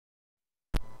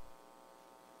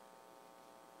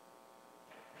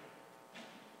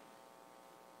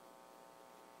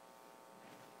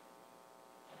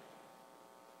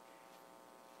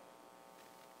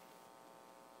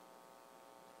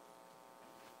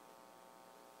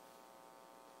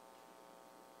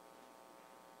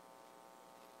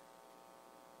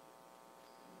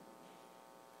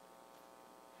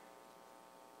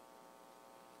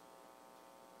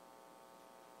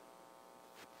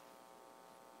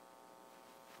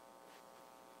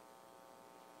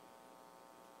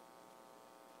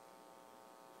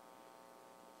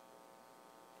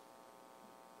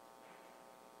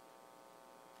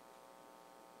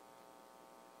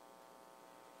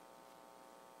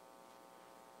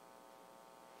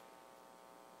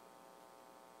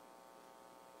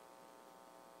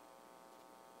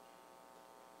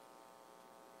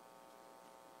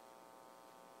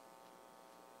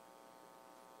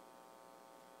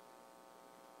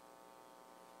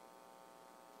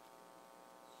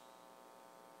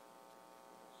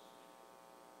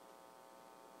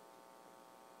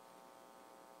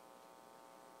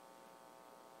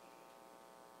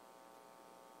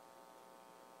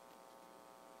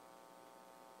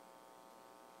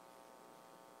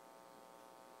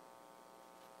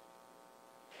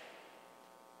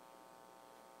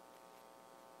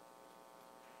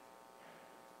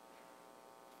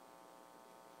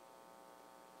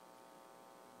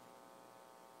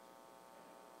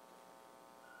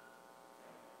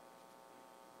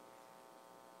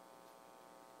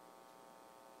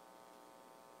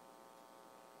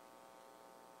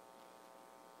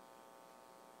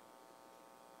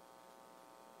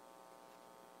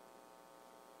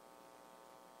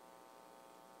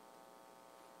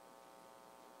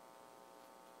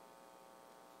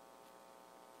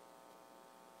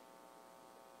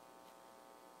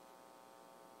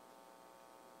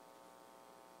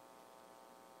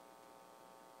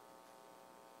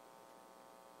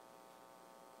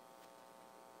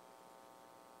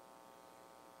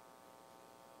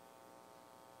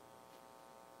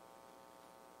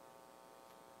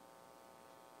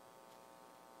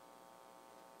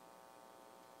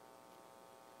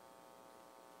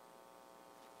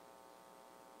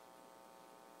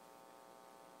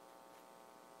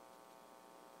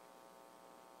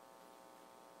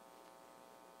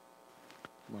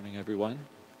Good morning, everyone.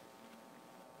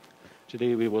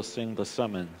 Today we will sing the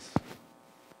summons.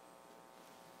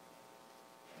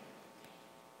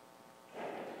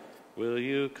 Will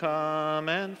you come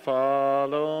and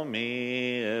follow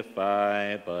me if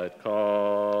I but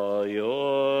call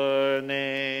your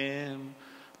name?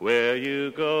 Where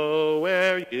you go,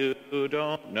 where you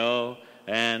don't know,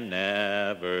 and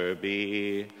never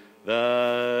be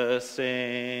the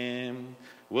same.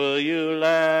 Will you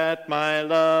let my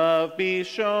love be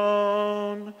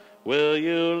shown? Will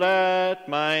you let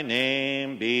my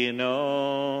name be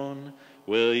known?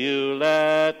 Will you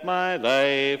let my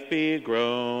life be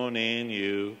grown in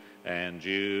you and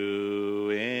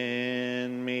you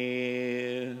in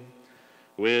me?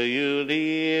 Will you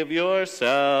leave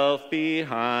yourself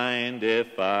behind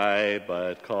if I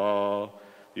but call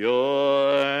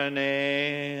your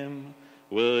name?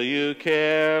 Will you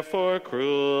care for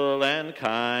cruel and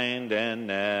kind and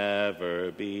never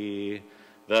be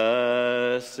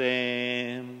the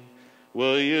same?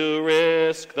 Will you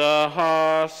risk the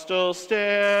hostile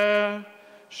stare?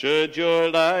 Should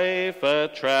your life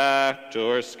attract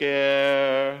or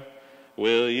scare?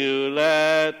 Will you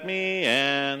let me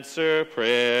answer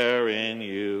prayer in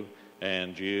you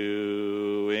and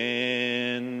you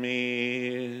in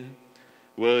me?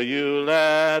 Will you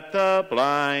let the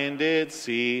blinded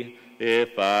see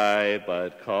if I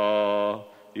but call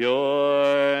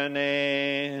your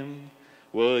name?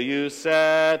 Will you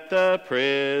set the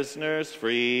prisoners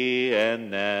free and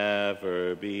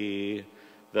never be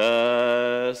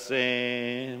the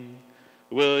same?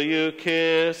 Will you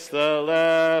kiss the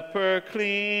leper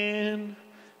clean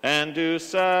and do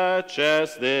such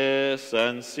as this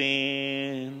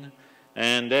unseen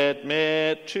and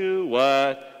admit to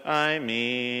what I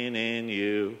mean in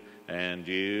you and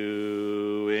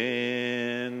you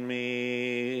in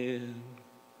me?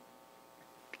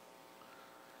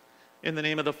 In the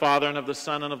name of the Father, and of the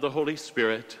Son, and of the Holy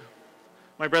Spirit.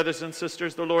 My brothers and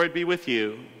sisters, the Lord be with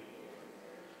you.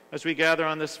 As we gather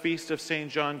on this feast of St.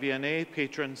 John Vianney,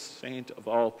 patron saint of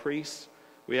all priests,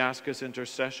 we ask his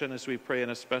intercession as we pray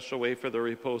in a special way for the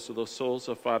repose of the souls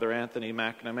of Father Anthony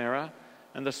McNamara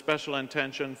and the special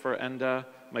intention for Enda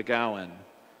McGowan.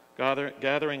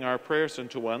 Gathering our prayers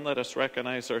into one, let us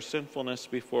recognize our sinfulness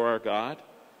before our God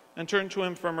and turn to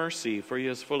him for mercy, for he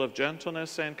is full of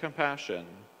gentleness and compassion.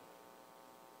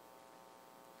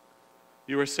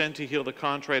 You were sent to heal the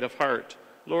contrite of heart.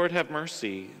 Lord, have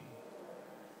mercy.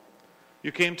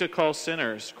 You came to call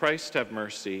sinners. Christ, have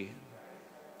mercy.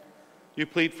 You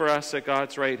plead for us at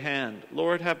God's right hand.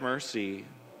 Lord, have mercy.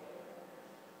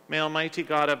 May Almighty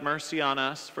God have mercy on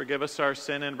us, forgive us our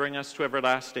sin, and bring us to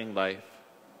everlasting life.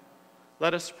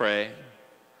 Let us pray.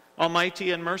 Almighty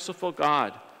and merciful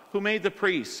God, who made the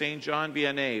priest, St. John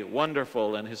Vianney,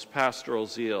 wonderful in his pastoral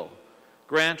zeal,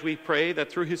 grant, we pray,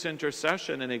 that through his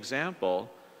intercession and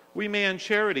example, we may in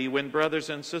charity win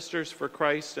brothers and sisters for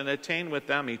Christ and attain with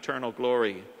them eternal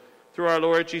glory. Through our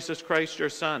Lord Jesus Christ, your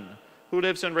Son, who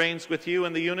lives and reigns with you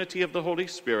in the unity of the Holy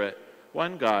Spirit,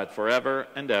 one God, forever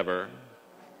and ever.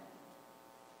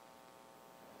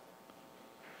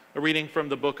 A reading from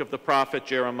the book of the prophet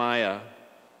Jeremiah.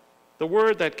 The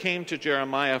word that came to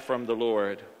Jeremiah from the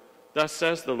Lord. Thus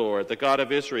says the Lord, the God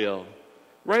of Israel,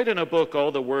 write in a book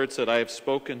all the words that I have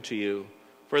spoken to you.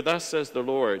 For thus says the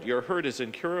Lord, your hurt is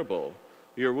incurable,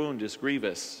 your wound is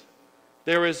grievous.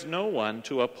 There is no one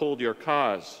to uphold your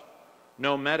cause,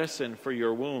 no medicine for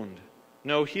your wound,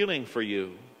 no healing for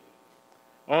you.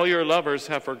 All your lovers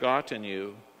have forgotten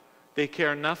you. They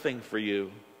care nothing for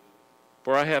you.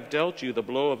 For I have dealt you the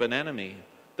blow of an enemy,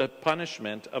 the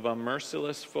punishment of a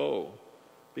merciless foe,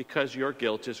 because your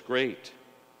guilt is great,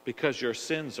 because your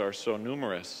sins are so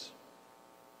numerous.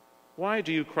 Why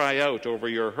do you cry out over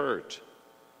your hurt?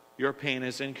 Your pain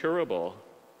is incurable.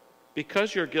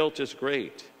 Because your guilt is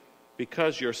great,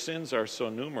 because your sins are so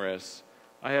numerous,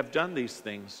 I have done these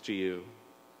things to you.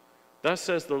 Thus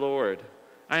says the Lord,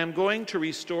 I am going to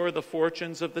restore the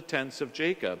fortunes of the tents of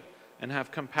Jacob and have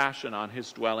compassion on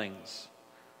his dwellings.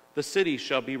 The city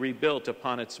shall be rebuilt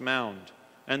upon its mound,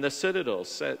 and the citadel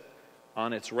set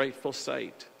on its rightful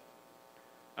site.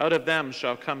 Out of them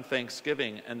shall come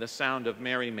thanksgiving and the sound of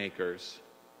merrymakers.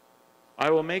 I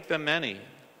will make them many,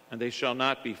 and they shall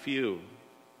not be few.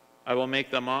 I will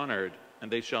make them honored, and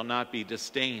they shall not be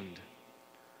disdained.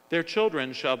 Their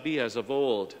children shall be as of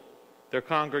old. Their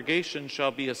congregation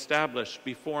shall be established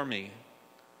before me.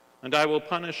 And I will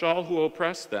punish all who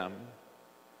oppress them.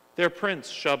 Their prince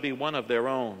shall be one of their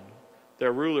own.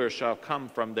 Their ruler shall come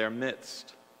from their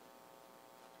midst.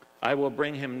 I will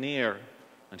bring him near,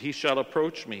 and he shall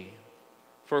approach me.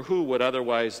 For who would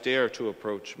otherwise dare to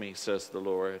approach me, says the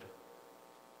Lord?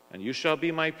 and you shall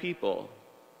be my people,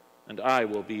 and I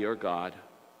will be your God.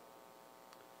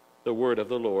 The word of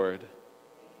the Lord.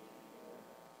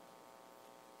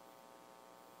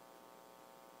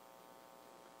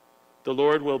 The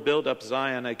Lord will build up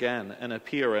Zion again and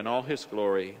appear in all his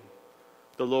glory.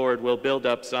 The Lord will build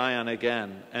up Zion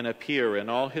again and appear in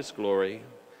all his glory.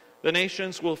 The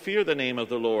nations will fear the name of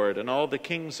the Lord, and all the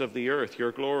kings of the earth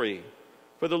your glory.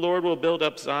 For the Lord will build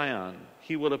up Zion.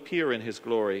 He will appear in his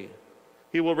glory.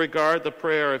 He will regard the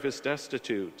prayer of his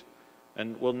destitute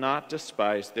and will not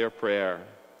despise their prayer.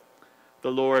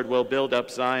 The Lord will build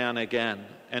up Zion again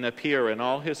and appear in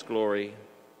all his glory.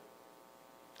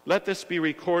 Let this be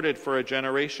recorded for a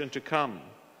generation to come,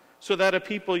 so that a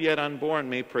people yet unborn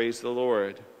may praise the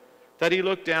Lord, that he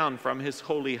looked down from his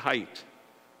holy height.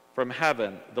 From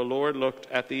heaven the Lord looked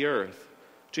at the earth,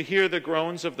 to hear the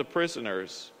groans of the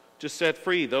prisoners, to set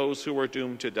free those who were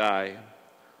doomed to die.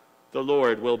 The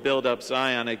Lord will build up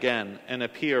Zion again and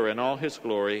appear in all his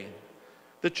glory.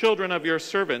 The children of your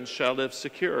servants shall live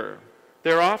secure.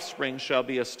 Their offspring shall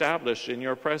be established in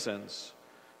your presence,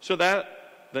 so that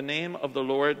the name of the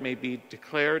Lord may be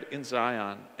declared in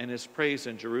Zion and his praise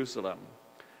in Jerusalem,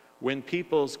 when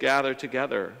peoples gather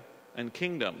together and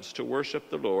kingdoms to worship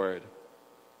the Lord.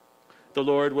 The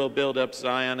Lord will build up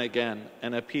Zion again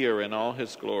and appear in all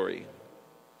his glory.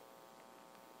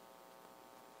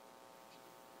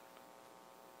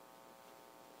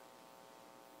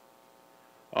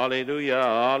 Alleluia,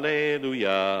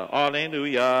 alleluia,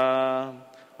 alleluia.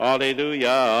 Alleluia,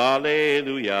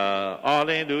 alleluia,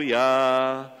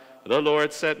 alleluia. The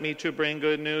Lord sent me to bring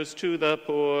good news to the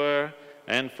poor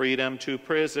and freedom to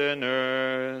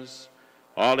prisoners.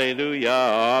 Alleluia,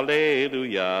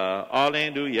 alleluia,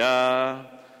 alleluia.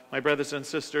 My brothers and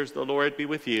sisters, the Lord be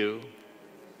with you.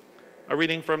 A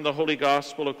reading from the Holy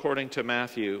Gospel according to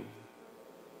Matthew.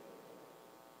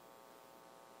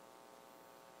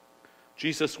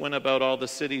 Jesus went about all the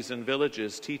cities and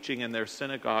villages, teaching in their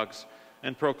synagogues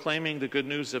and proclaiming the good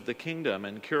news of the kingdom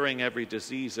and curing every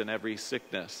disease and every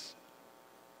sickness.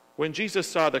 When Jesus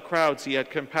saw the crowds, he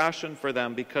had compassion for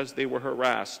them because they were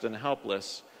harassed and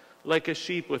helpless, like a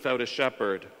sheep without a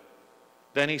shepherd.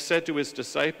 Then he said to his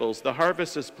disciples, "The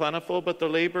harvest is plentiful, but the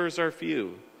laborers are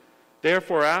few.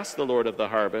 Therefore ask the Lord of the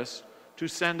harvest to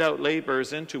send out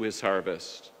laborers into his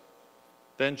harvest."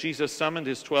 Then Jesus summoned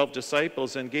his 12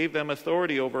 disciples and gave them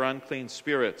authority over unclean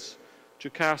spirits to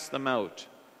cast them out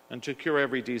and to cure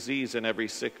every disease and every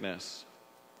sickness.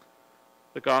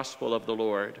 The Gospel of the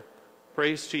Lord.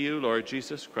 Praise to you, Lord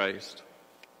Jesus Christ.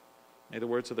 May the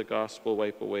words of the Gospel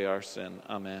wipe away our sin.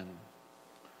 Amen.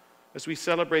 As we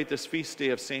celebrate this feast day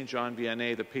of St. John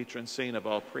Vianney, the patron saint of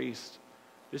all priests,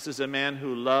 this is a man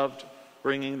who loved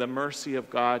bringing the mercy of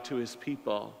God to his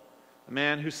people, a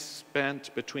man who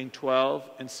spent between 12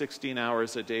 and 16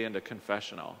 hours a day in the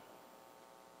confessional.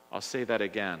 I'll say that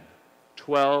again.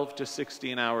 12 to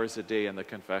 16 hours a day in the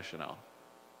confessional.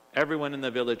 Everyone in the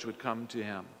village would come to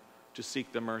him to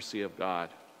seek the mercy of God.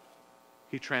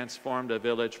 He transformed a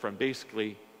village from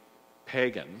basically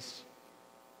pagans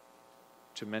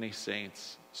to many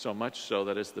saints, so much so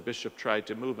that as the bishop tried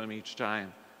to move him each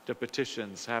time, the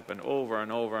petitions happened over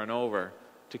and over and over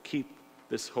to keep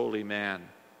this holy man,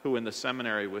 who in the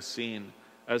seminary was seen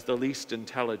as the least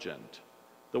intelligent,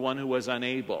 the one who was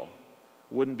unable,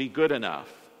 wouldn't be good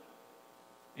enough.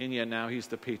 And yet now he's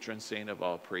the patron saint of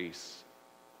all priests.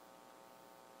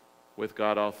 With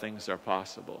God, all things are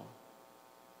possible.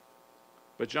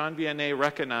 But John Vianney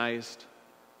recognized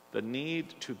the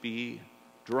need to be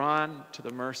drawn to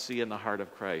the mercy in the heart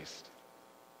of Christ.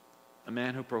 A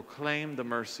man who proclaimed the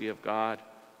mercy of God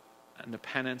and the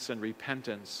penance and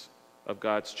repentance of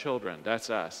God's children. That's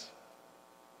us.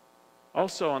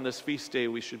 Also on this feast day,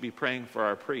 we should be praying for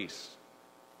our priests.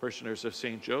 Parishioners of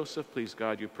St. Joseph, please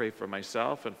God, you pray for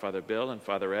myself and Father Bill and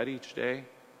Father Ed each day.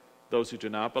 Those who do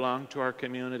not belong to our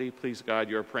community, please God,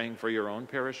 you're praying for your own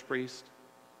parish priest.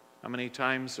 How many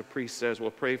times a priest says, well,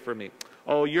 pray for me.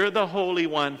 Oh, you're the Holy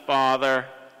One, Father.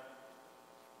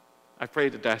 I pray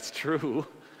that that's true,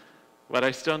 but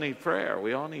I still need prayer.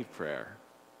 We all need prayer.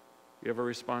 You have a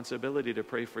responsibility to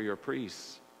pray for your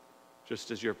priests,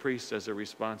 just as your priest has a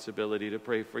responsibility to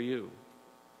pray for you.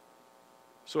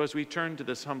 So as we turn to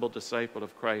this humble disciple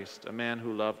of Christ, a man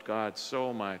who loved God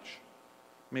so much,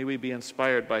 may we be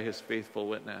inspired by his faithful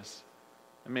witness,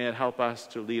 and may it help us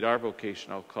to lead our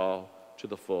vocational call to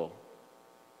the full.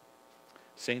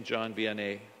 St. John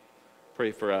Vianney,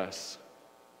 pray for us.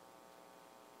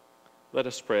 Let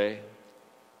us pray.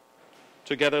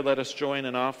 Together let us join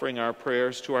in offering our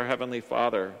prayers to our Heavenly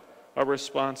Father. Our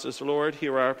response is, Lord,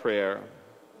 hear our prayer.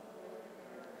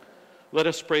 Let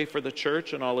us pray for the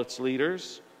Church and all its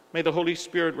leaders, May the Holy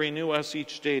Spirit renew us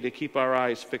each day to keep our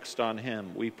eyes fixed on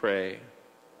him, we pray.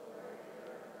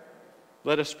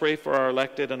 Let us pray for our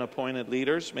elected and appointed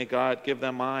leaders. May God give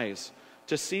them eyes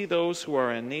to see those who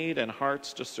are in need and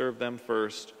hearts to serve them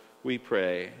first, we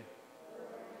pray.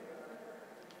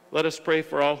 Let us pray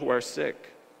for all who are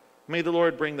sick. May the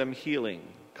Lord bring them healing,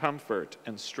 comfort,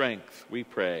 and strength, we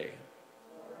pray.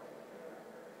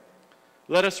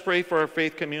 Let us pray for our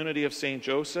faith community of St.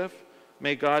 Joseph.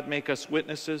 May God make us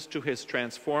witnesses to his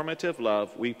transformative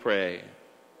love, we pray.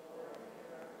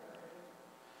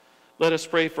 Let us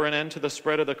pray for an end to the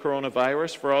spread of the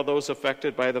coronavirus, for all those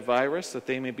affected by the virus, that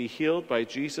they may be healed by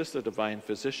Jesus, the divine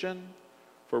physician,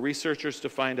 for researchers to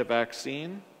find a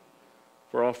vaccine,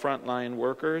 for all frontline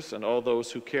workers and all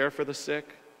those who care for the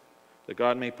sick, that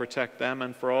God may protect them,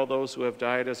 and for all those who have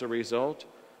died as a result,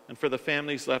 and for the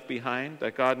families left behind,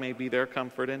 that God may be their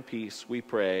comfort and peace, we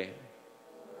pray.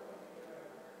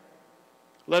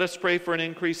 Let us pray for an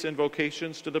increase in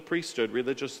vocations to the priesthood,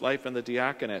 religious life, and the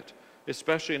diaconate,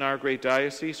 especially in our great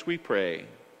diocese, we pray.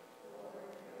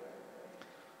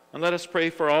 And let us pray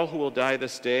for all who will die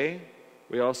this day.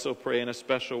 We also pray in a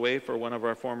special way for one of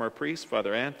our former priests,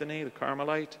 Father Anthony, the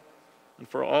Carmelite, and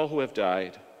for all who have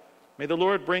died. May the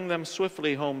Lord bring them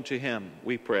swiftly home to him,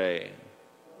 we pray.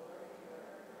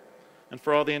 And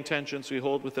for all the intentions we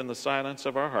hold within the silence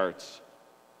of our hearts.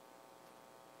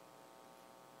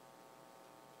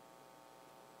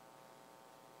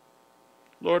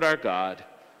 Lord our God,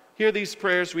 hear these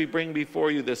prayers we bring before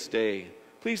you this day.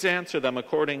 Please answer them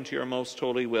according to your most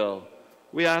holy will.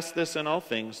 We ask this in all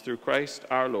things through Christ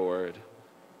our Lord.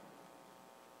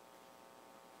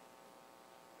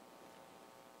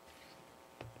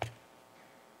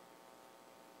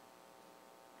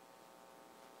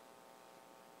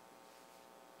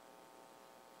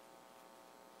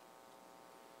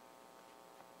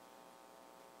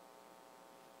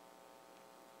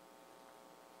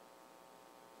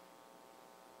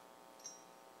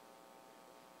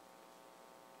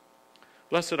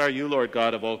 Blessed are you, Lord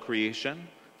God of all creation,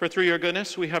 for through your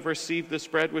goodness we have received this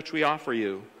bread which we offer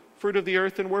you, fruit of the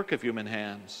earth and work of human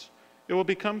hands. It will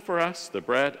become for us the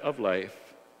bread of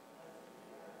life.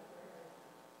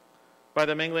 By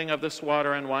the mingling of this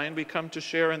water and wine, we come to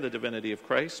share in the divinity of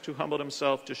Christ, who humbled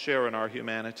himself to share in our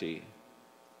humanity.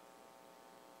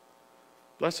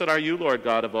 Blessed are you, Lord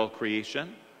God of all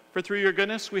creation, for through your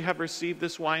goodness we have received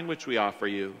this wine which we offer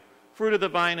you, fruit of the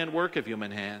vine and work of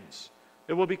human hands.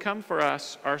 It will become for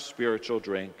us our spiritual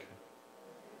drink.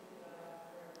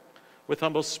 With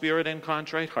humble spirit and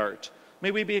contrite heart,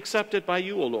 may we be accepted by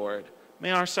you, O Lord.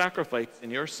 May our sacrifice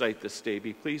in your sight this day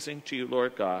be pleasing to you,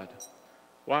 Lord God.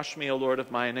 Wash me, O Lord,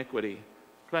 of my iniquity.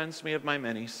 Cleanse me of my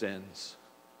many sins.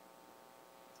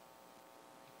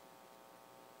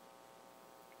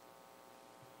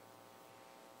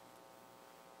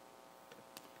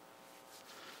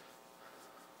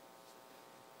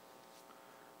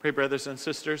 Pray, brothers and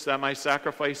sisters, that my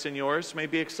sacrifice and yours may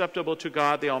be acceptable to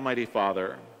God, the Almighty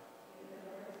Father.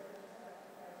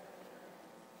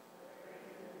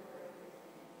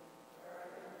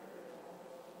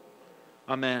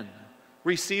 Amen.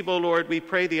 Receive, O Lord, we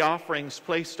pray, the offerings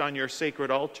placed on your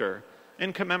sacred altar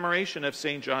in commemoration of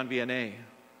St. John Vianney,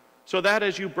 so that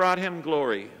as you brought him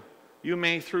glory, you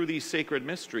may, through these sacred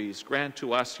mysteries, grant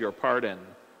to us your pardon.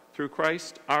 Through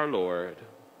Christ our Lord.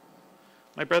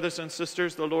 My brothers and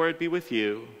sisters, the Lord be with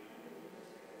you.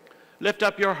 Lift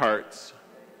up your hearts.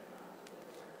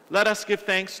 Let us give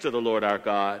thanks to the Lord our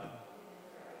God.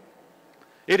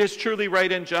 It is truly right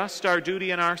and just, our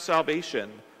duty and our salvation,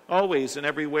 always and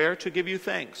everywhere to give you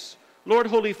thanks, Lord,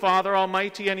 Holy Father,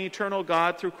 Almighty and eternal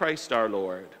God, through Christ our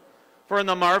Lord. For in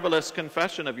the marvelous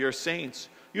confession of your saints,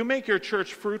 you make your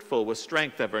church fruitful with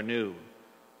strength ever new,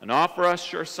 and offer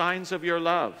us your signs of your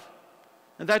love,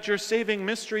 and that your saving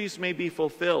mysteries may be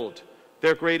fulfilled.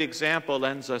 Their great example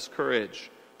lends us courage.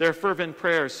 Their fervent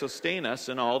prayers sustain us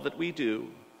in all that we do.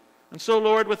 And so,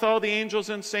 Lord, with all the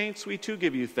angels and saints, we too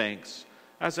give you thanks.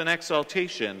 As an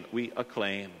exaltation we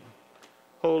acclaim.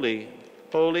 Holy,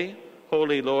 holy,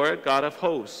 holy Lord, God of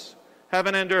hosts,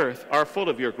 heaven and earth are full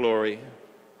of your glory.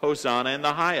 Hosanna in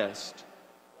the highest.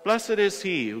 Blessed is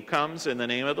he who comes in the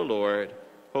name of the Lord.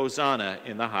 Hosanna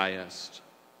in the highest.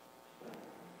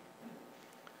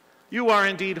 You are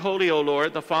indeed holy, O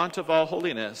Lord, the font of all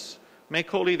holiness. Make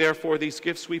holy, therefore, these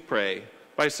gifts, we pray,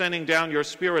 by sending down your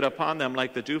Spirit upon them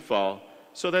like the dewfall,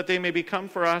 so that they may become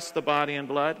for us the body and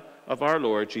blood of our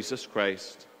Lord Jesus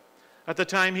Christ. At the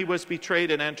time he was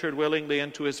betrayed and entered willingly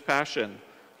into his passion,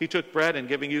 he took bread, and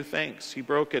giving you thanks, he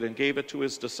broke it and gave it to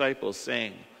his disciples,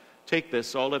 saying, "Take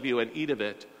this, all of you, and eat of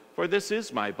it, for this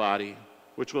is my body,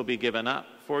 which will be given up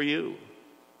for you."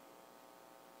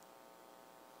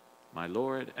 my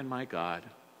Lord and my God.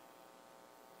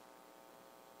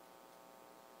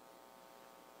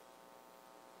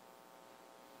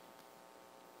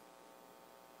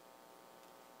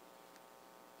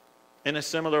 In a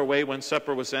similar way, when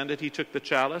supper was ended, he took the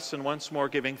chalice, and once more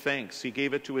giving thanks, he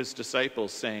gave it to his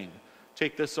disciples, saying,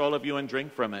 "Take this, all of you, and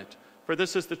drink from it, for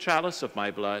this is the chalice of my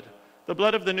blood, the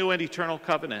blood of the new and eternal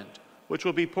covenant, which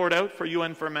will be poured out for you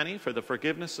and for many for the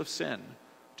forgiveness of sin.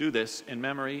 Do this in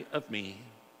memory of me."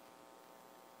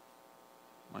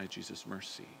 My Jesus,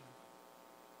 mercy.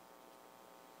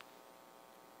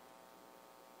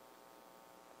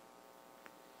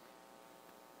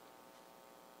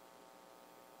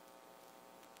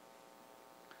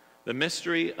 The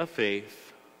mystery of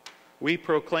faith. We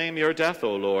proclaim your death,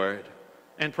 O Lord,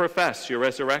 and profess your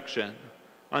resurrection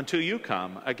until you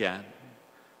come again.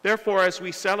 Therefore, as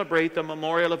we celebrate the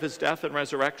memorial of his death and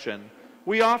resurrection,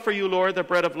 we offer you, Lord, the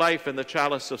bread of life and the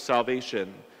chalice of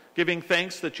salvation, giving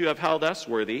thanks that you have held us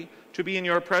worthy to be in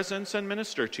your presence and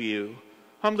minister to you.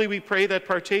 Humbly we pray that,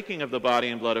 partaking of the body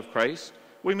and blood of Christ,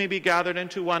 we may be gathered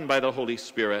into one by the Holy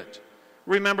Spirit.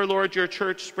 Remember, Lord, your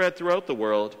church spread throughout the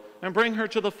world, and bring her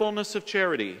to the fullness of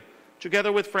charity,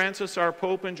 together with Francis, our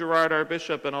Pope, and Gerard, our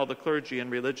Bishop, and all the clergy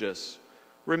and religious.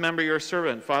 Remember your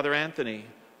servant, Father Anthony,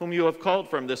 whom you have called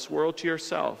from this world to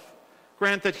yourself.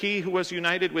 Grant that he who was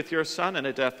united with your Son in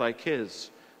a death like his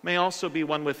may also be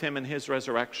one with him in his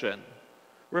resurrection.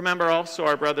 Remember also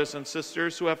our brothers and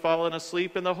sisters who have fallen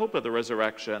asleep in the hope of the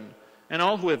resurrection, and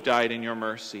all who have died in your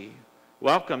mercy.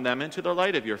 Welcome them into the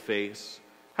light of your face.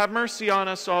 Have mercy on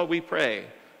us all, we pray,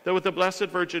 that with the Blessed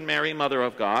Virgin Mary, Mother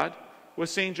of God,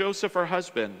 with Saint Joseph, her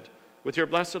husband, with your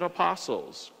blessed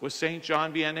apostles, with Saint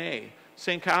John Vianney,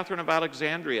 Saint Catherine of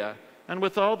Alexandria, and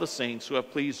with all the saints who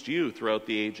have pleased you throughout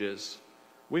the ages,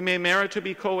 we may merit to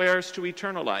be co-heirs to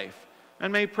eternal life,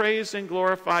 and may praise and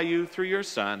glorify you through your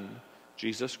Son,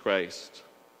 Jesus Christ.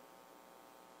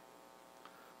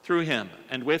 Through him,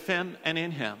 and with him, and in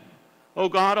him, O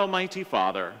God, Almighty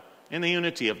Father, in the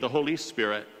unity of the Holy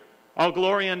Spirit, all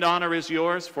glory and honor is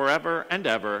yours forever and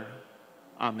ever.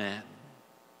 Amen.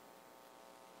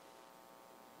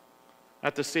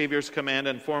 At the Savior's command,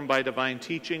 and formed by divine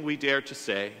teaching, we dare to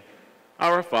say,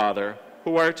 Our Father,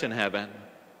 who art in heaven,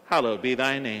 hallowed be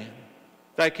thy name.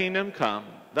 Thy kingdom come,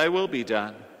 thy will be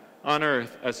done, on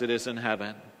earth as it is in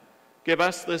heaven. Give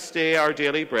us this day our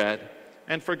daily bread,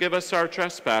 and forgive us our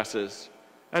trespasses,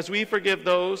 as we forgive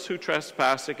those who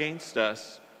trespass against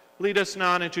us. Lead us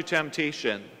not into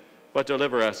temptation, but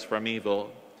deliver us from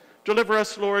evil. Deliver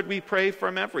us, Lord, we pray,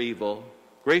 from every evil.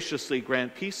 Graciously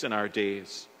grant peace in our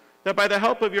days, that by the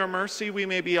help of your mercy we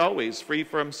may be always free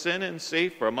from sin and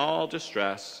safe from all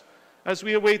distress, as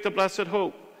we await the blessed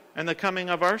hope and the coming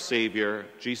of our Savior,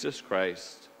 Jesus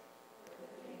Christ.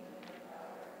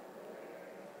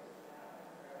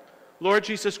 Lord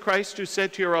Jesus Christ, who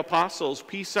said to your apostles,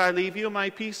 "Peace I leave you, my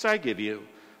peace I give you,"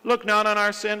 look not on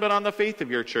our sin, but on the faith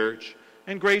of your church,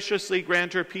 and graciously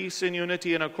grant her peace and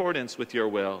unity in accordance with your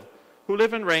will, who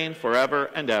live and reign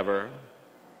forever and ever.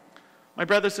 My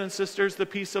brothers and sisters, the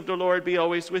peace of the Lord be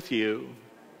always with you.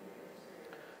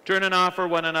 Turn and offer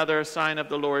one another a sign of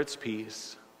the Lord's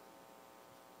peace.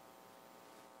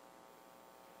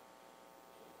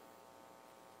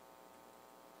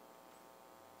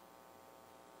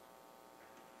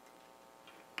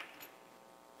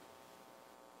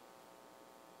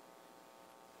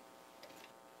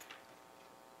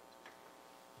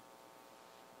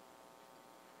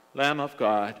 Lamb of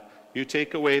God, you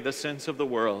take away the sins of the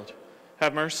world.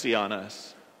 Have mercy on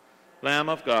us. Lamb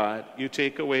of God, you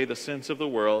take away the sins of the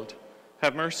world.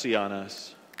 Have mercy on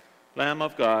us. Lamb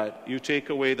of God, you take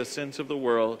away the sins of the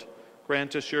world.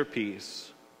 Grant us your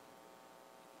peace.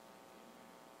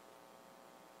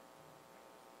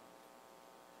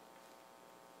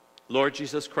 Lord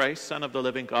Jesus Christ, Son of the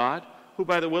living God, who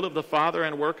by the will of the Father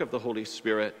and work of the Holy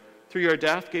Spirit, through your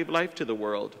death gave life to the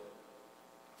world,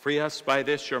 free us by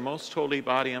this your most holy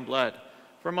body and blood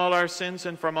from all our sins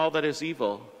and from all that is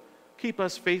evil. Keep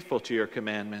us faithful to your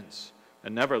commandments,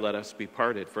 and never let us be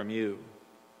parted from you.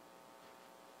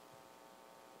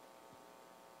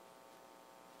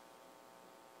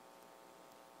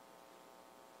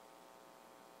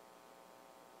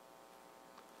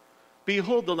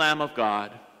 Behold the Lamb of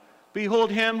God.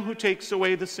 Behold him who takes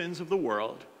away the sins of the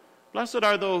world. Blessed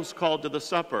are those called to the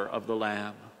supper of the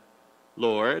Lamb.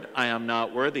 Lord, I am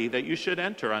not worthy that you should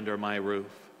enter under my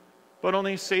roof, but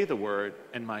only say the word,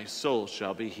 and my soul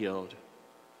shall be healed.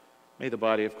 May the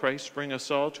body of Christ bring us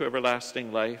all to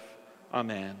everlasting life.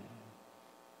 Amen.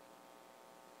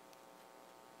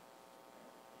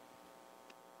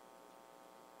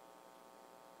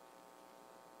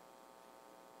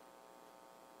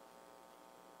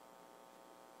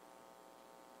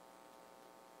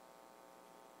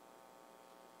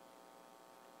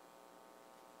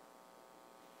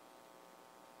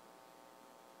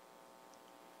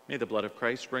 May the blood of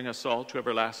Christ bring us all to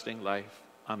everlasting life.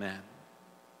 Amen.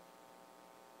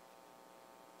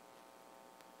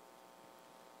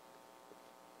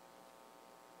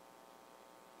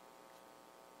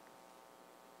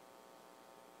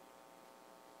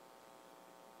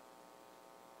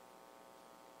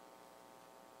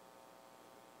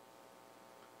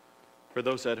 For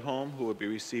those at home who will be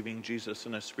receiving Jesus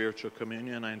in a spiritual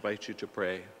communion, I invite you to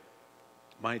pray.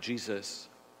 My Jesus,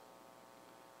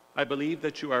 I believe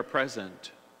that you are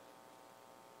present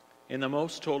in the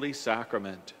most holy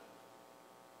sacrament.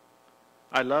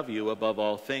 I love you above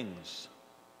all things,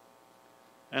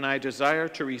 and I desire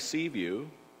to receive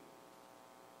you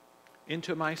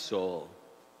into my soul.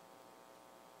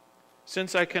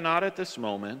 Since I cannot at this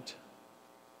moment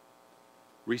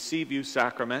receive you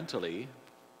sacramentally,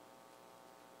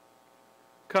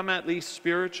 come at least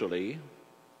spiritually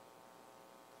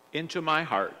into my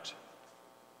heart.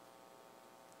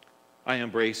 I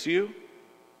embrace you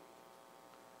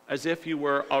as if you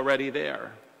were already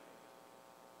there,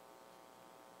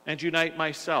 and unite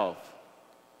myself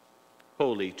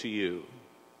wholly to you.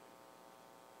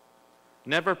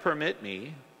 Never permit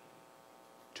me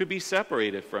to be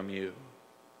separated from you.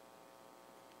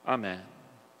 Amen.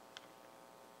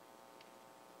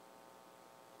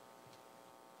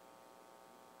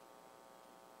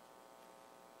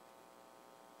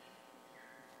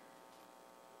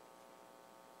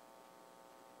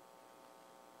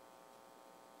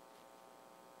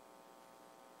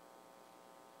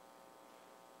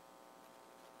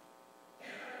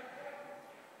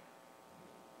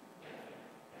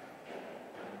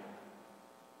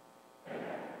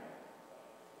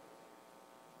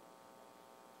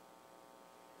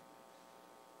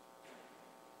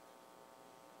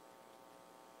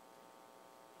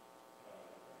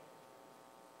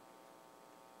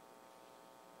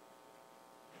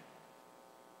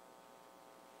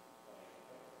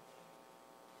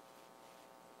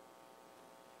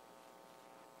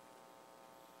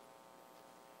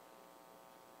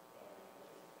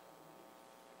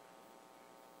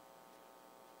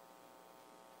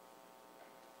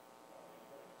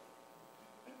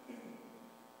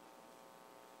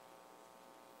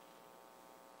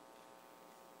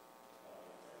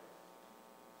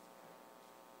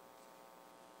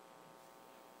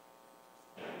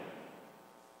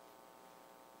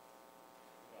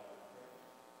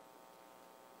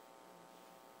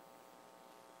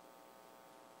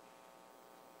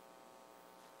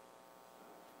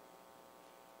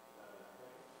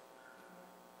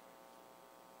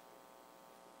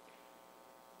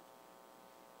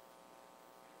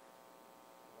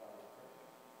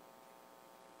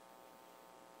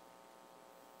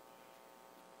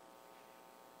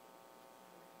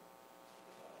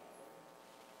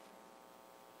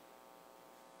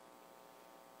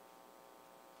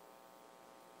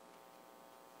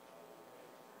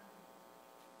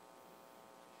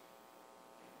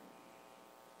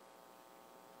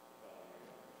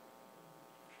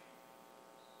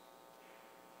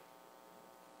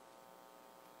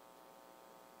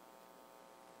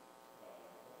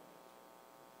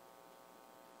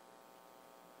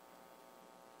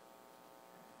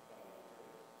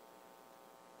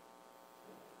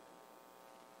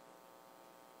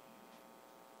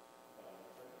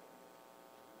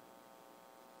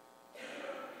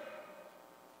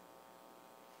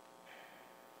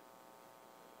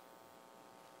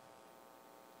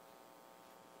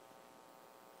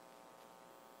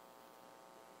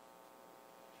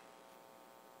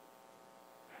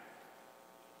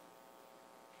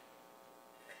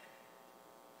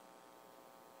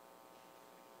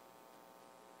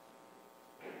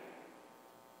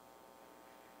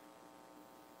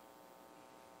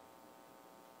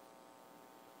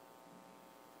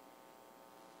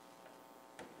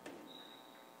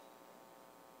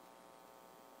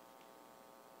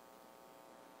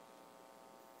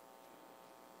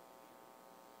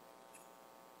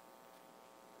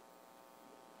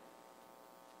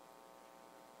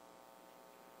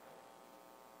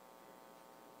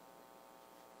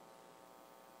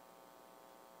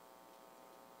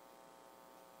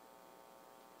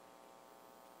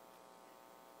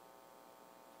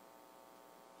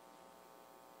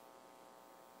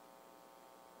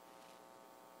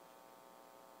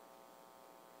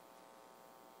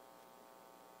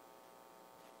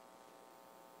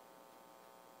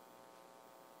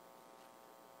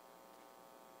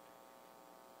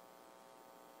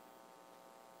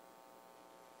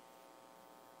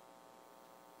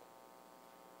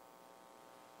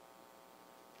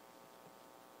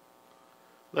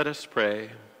 Let us pray.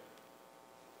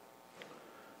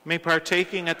 May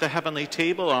partaking at the heavenly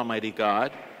table, Almighty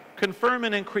God, confirm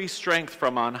and increase strength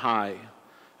from on high,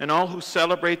 and all who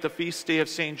celebrate the feast day of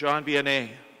St. John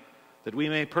Vianney, that we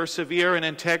may persevere in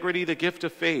integrity, the gift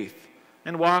of faith,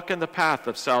 and walk in the path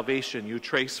of salvation you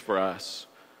trace for us.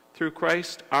 Through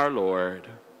Christ our Lord.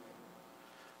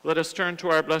 Let us turn to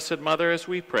our Blessed Mother as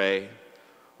we pray.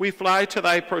 We fly to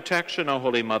thy protection, O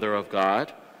Holy Mother of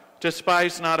God.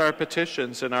 Despise not our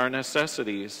petitions and our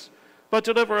necessities, but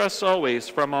deliver us always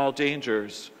from all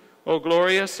dangers. O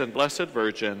glorious and blessed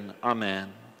Virgin.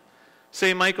 Amen.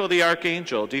 Saint Michael the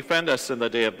Archangel, defend us in the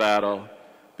day of battle.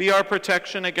 Be our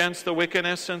protection against the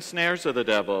wickedness and snares of the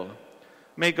devil.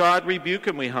 May God rebuke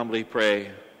him, we humbly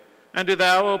pray. And do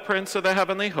thou, O Prince of the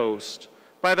heavenly host,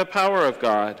 by the power of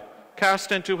God,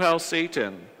 cast into hell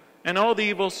Satan and all the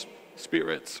evil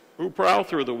spirits who prowl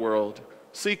through the world,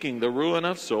 seeking the ruin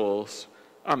of souls.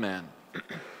 Amen.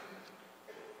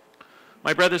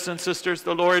 My brothers and sisters,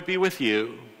 the Lord be with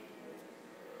you.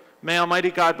 May Almighty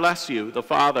God bless you, the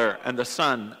Father, and the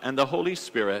Son, and the Holy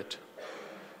Spirit.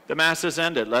 The Mass is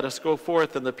ended. Let us go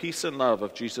forth in the peace and love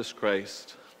of Jesus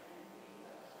Christ.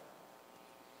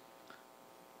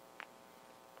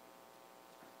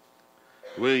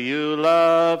 Will you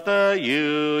love the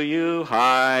you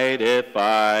hide if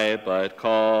I but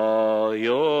call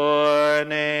your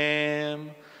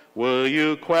name? Will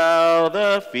you quell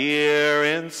the fear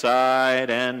inside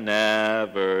and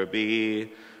never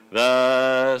be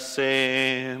the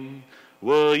same?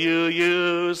 Will you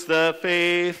use the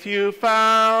faith you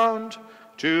found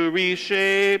to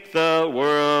reshape the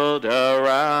world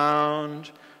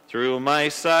around? Through my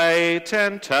sight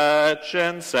and touch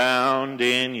and sound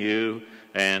in you,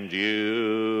 and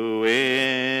you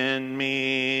in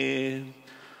me.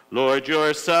 Lord,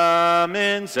 your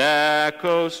summons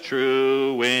echoes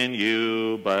true when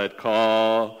you but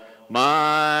call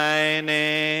my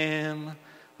name.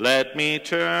 Let me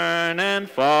turn and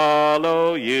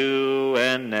follow you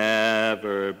and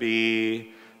never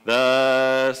be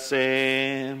the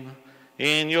same.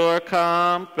 In your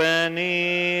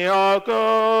company I'll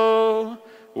go,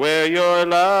 where your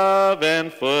love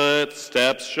and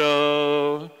footsteps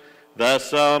show.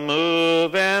 Thus I'll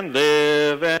move and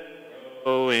live and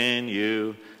grow in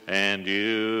you, and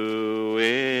you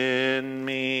in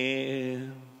me.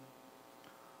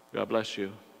 God bless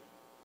you.